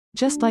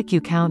Just like you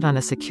count on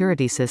a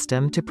security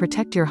system to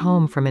protect your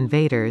home from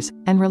invaders,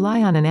 and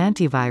rely on an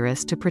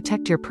antivirus to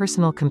protect your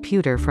personal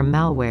computer from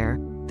malware,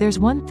 there's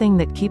one thing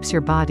that keeps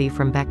your body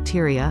from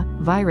bacteria,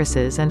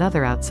 viruses and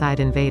other outside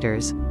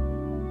invaders.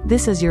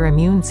 This is your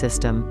immune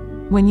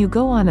system. When you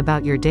go on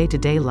about your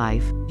day-to-day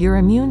life, your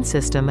immune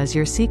system is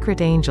your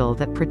secret angel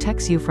that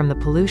protects you from the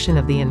pollution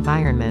of the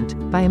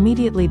environment, by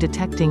immediately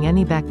detecting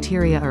any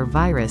bacteria or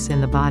virus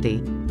in the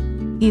body.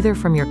 Either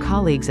from your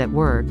colleagues at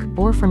work,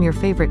 or from your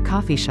favorite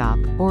coffee shop,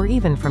 or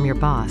even from your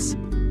boss.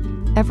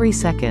 Every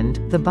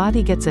second, the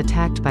body gets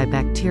attacked by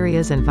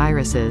bacteria and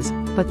viruses,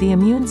 but the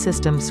immune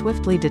system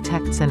swiftly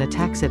detects and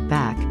attacks it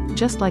back,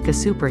 just like a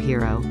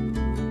superhero.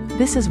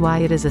 This is why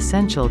it is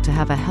essential to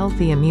have a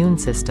healthy immune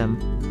system.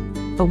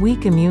 A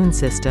weak immune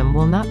system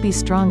will not be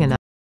strong enough